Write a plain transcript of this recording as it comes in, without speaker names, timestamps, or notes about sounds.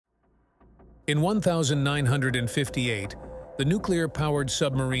In 1958, the nuclear-powered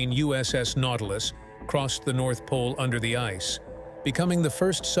submarine USS Nautilus crossed the North Pole under the ice, becoming the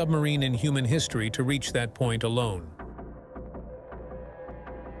first submarine in human history to reach that point alone.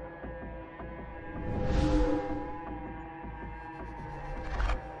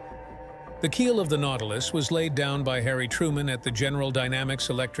 The keel of the Nautilus was laid down by Harry Truman at the General Dynamics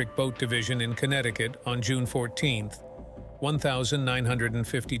Electric Boat Division in Connecticut on June 14,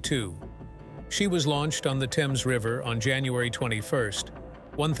 1952. She was launched on the Thames River on January 21,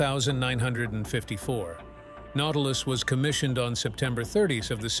 1954. Nautilus was commissioned on September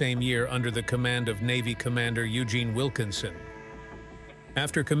 30 of the same year under the command of Navy Commander Eugene Wilkinson.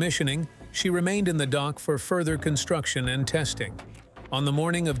 After commissioning, she remained in the dock for further construction and testing. On the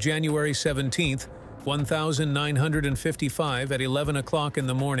morning of January 17, 1955, at 11 o'clock in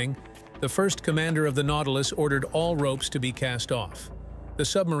the morning, the first commander of the Nautilus ordered all ropes to be cast off. The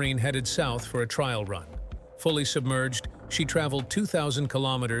submarine headed south for a trial run. Fully submerged, she traveled 2,000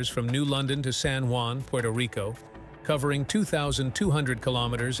 kilometers from New London to San Juan, Puerto Rico, covering 2,200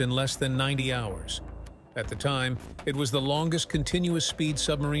 kilometers in less than 90 hours. At the time, it was the longest continuous-speed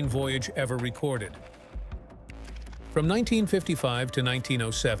submarine voyage ever recorded. From 1955 to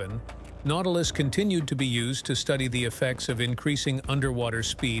 1907, Nautilus continued to be used to study the effects of increasing underwater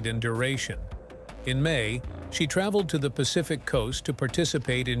speed and duration. In May, she traveled to the Pacific coast to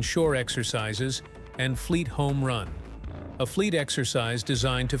participate in shore exercises and Fleet Home Run, a fleet exercise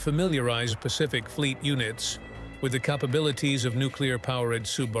designed to familiarize Pacific Fleet units with the capabilities of nuclear-powered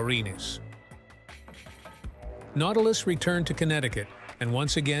submarines. Nautilus returned to Connecticut and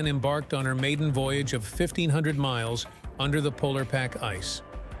once again embarked on her maiden voyage of 1,500 miles under the polar pack ice.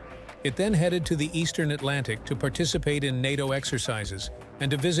 It then headed to the eastern Atlantic to participate in NATO exercises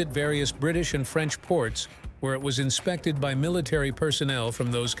and to visit various British and French ports where it was inspected by military personnel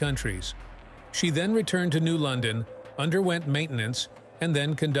from those countries. She then returned to New London, underwent maintenance, and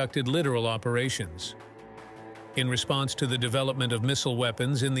then conducted littoral operations. In response to the development of missile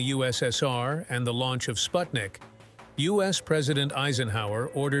weapons in the USSR and the launch of Sputnik, U.S. President Eisenhower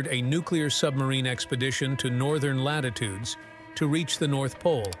ordered a nuclear submarine expedition to northern latitudes to reach the North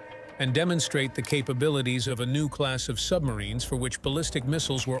Pole and demonstrate the capabilities of a new class of submarines for which ballistic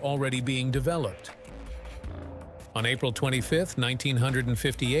missiles were already being developed. On April 25,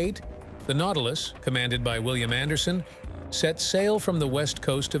 1958, the Nautilus, commanded by William Anderson, set sail from the west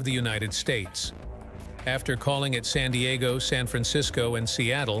coast of the United States. After calling at San Diego, San Francisco, and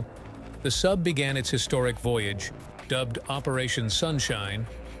Seattle, the sub began its historic voyage, dubbed Operation Sunshine,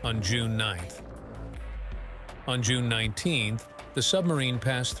 on June 9th. On June 19th, the submarine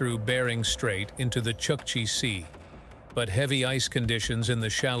passed through Bering Strait into the Chukchi Sea, but heavy ice conditions in the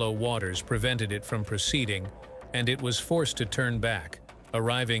shallow waters prevented it from proceeding, and it was forced to turn back,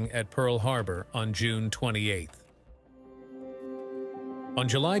 arriving at Pearl Harbor on June 28th. On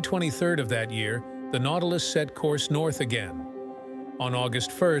July 23rd of that year, the Nautilus set course north again. On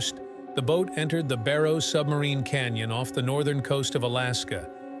August 1st, the boat entered the Barrow Submarine Canyon off the northern coast of Alaska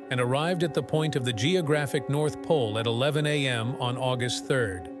and arrived at the point of the geographic North Pole at 11 a.m. on August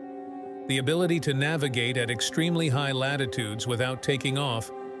 3rd. The ability to navigate at extremely high latitudes without taking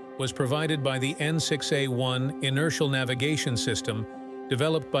off was provided by the N6A-1 inertial navigation system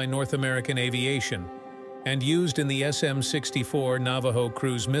developed by North American Aviation and used in the SM-64 Navajo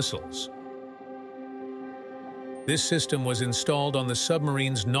cruise missiles. This system was installed on the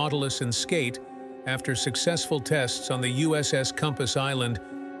submarines Nautilus and Skate after successful tests on the USS Compass Island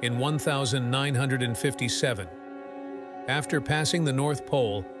in 1957. After passing the North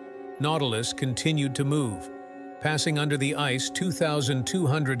Pole, Nautilus continued to move, passing under the ice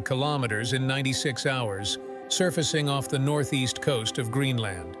 2,200 kilometers in 96 hours, surfacing off the northeast coast of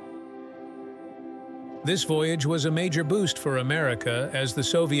Greenland. This voyage was a major boost for America as the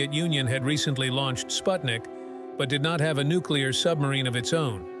Soviet Union had recently launched Sputnik, but did not have a nuclear submarine of its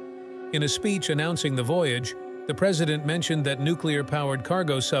own. In a speech announcing the voyage, the president mentioned that nuclear-powered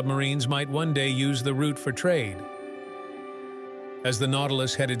cargo submarines might one day use the route for trade. As the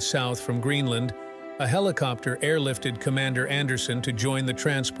Nautilus headed south from Greenland, a helicopter airlifted Commander Anderson to join the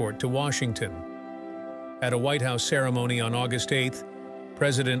transport to Washington. At a White House ceremony on August 8th,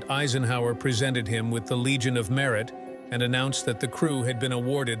 President Eisenhower presented him with the Legion of Merit and announced that the crew had been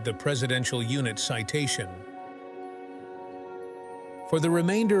awarded the Presidential Unit Citation. For the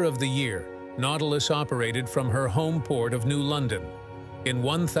remainder of the year, Nautilus operated from her home port of New London. In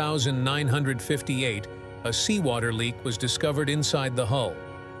 1958, a seawater leak was discovered inside the hull.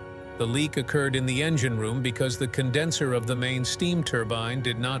 The leak occurred in the engine room because the condenser of the main steam turbine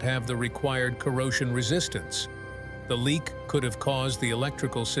did not have the required corrosion resistance. The leak could have caused the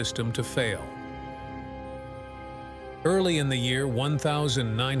electrical system to fail. Early in the year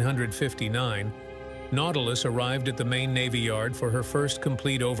 1959, Nautilus arrived at the main Navy Yard for her first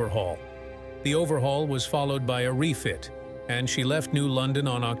complete overhaul. The overhaul was followed by a refit, and she left New London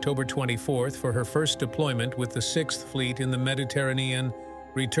on October 24th for her first deployment with the 6th Fleet in the Mediterranean,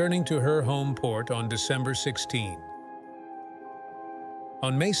 returning to her home port on December 16.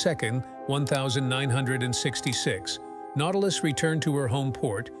 On May 2, 1966, Nautilus returned to her home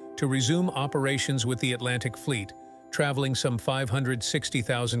port to resume operations with the Atlantic Fleet, traveling some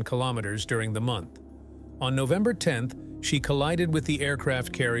 560,000 kilometers during the month. On November 10th, she collided with the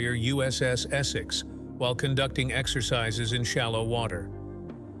aircraft carrier USS Essex while conducting exercises in shallow water.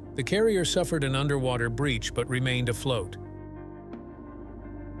 The carrier suffered an underwater breach but remained afloat.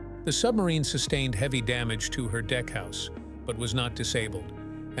 The submarine sustained heavy damage to her deckhouse, but was not disabled,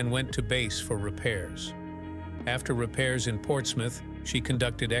 and went to base for repairs. After repairs in Portsmouth, she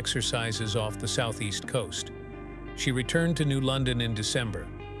conducted exercises off the southeast coast. She returned to New London in December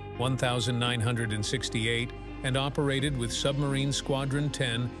 1968 and operated with Submarine Squadron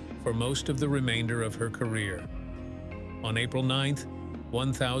 10 for most of the remainder of her career. On April 9,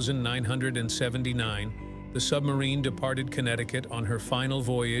 1979, the submarine departed Connecticut on her final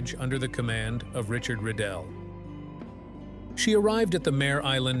voyage under the command of Richard Riddell. She arrived at the Mare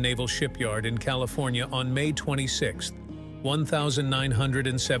Island Naval Shipyard in California on May 26,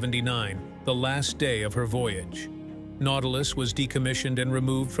 1979, the last day of her voyage. Nautilus was decommissioned and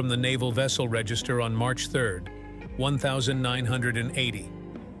removed from the Naval Vessel Register on March 3, 1980.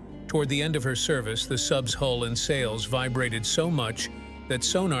 Toward the end of her service, the sub's hull and sails vibrated so much that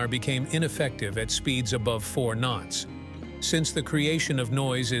sonar became ineffective at speeds above 4 knots. Since the creation of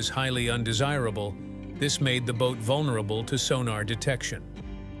noise is highly undesirable, this made the boat vulnerable to sonar detection.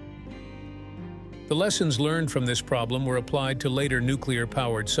 The lessons learned from this problem were applied to later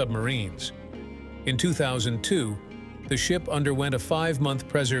nuclear-powered submarines. In 2002, the ship underwent a 5-month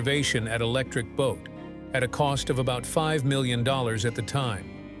preservation at Electric Boat, at a cost of about $5 million at the time.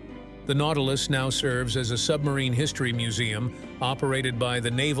 The Nautilus now serves as a submarine history museum operated by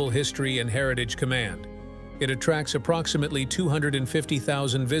the Naval History and Heritage Command. It attracts approximately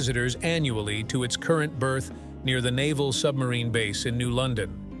 250,000 visitors annually to its current berth near the Naval Submarine Base in New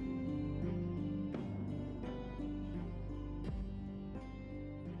London.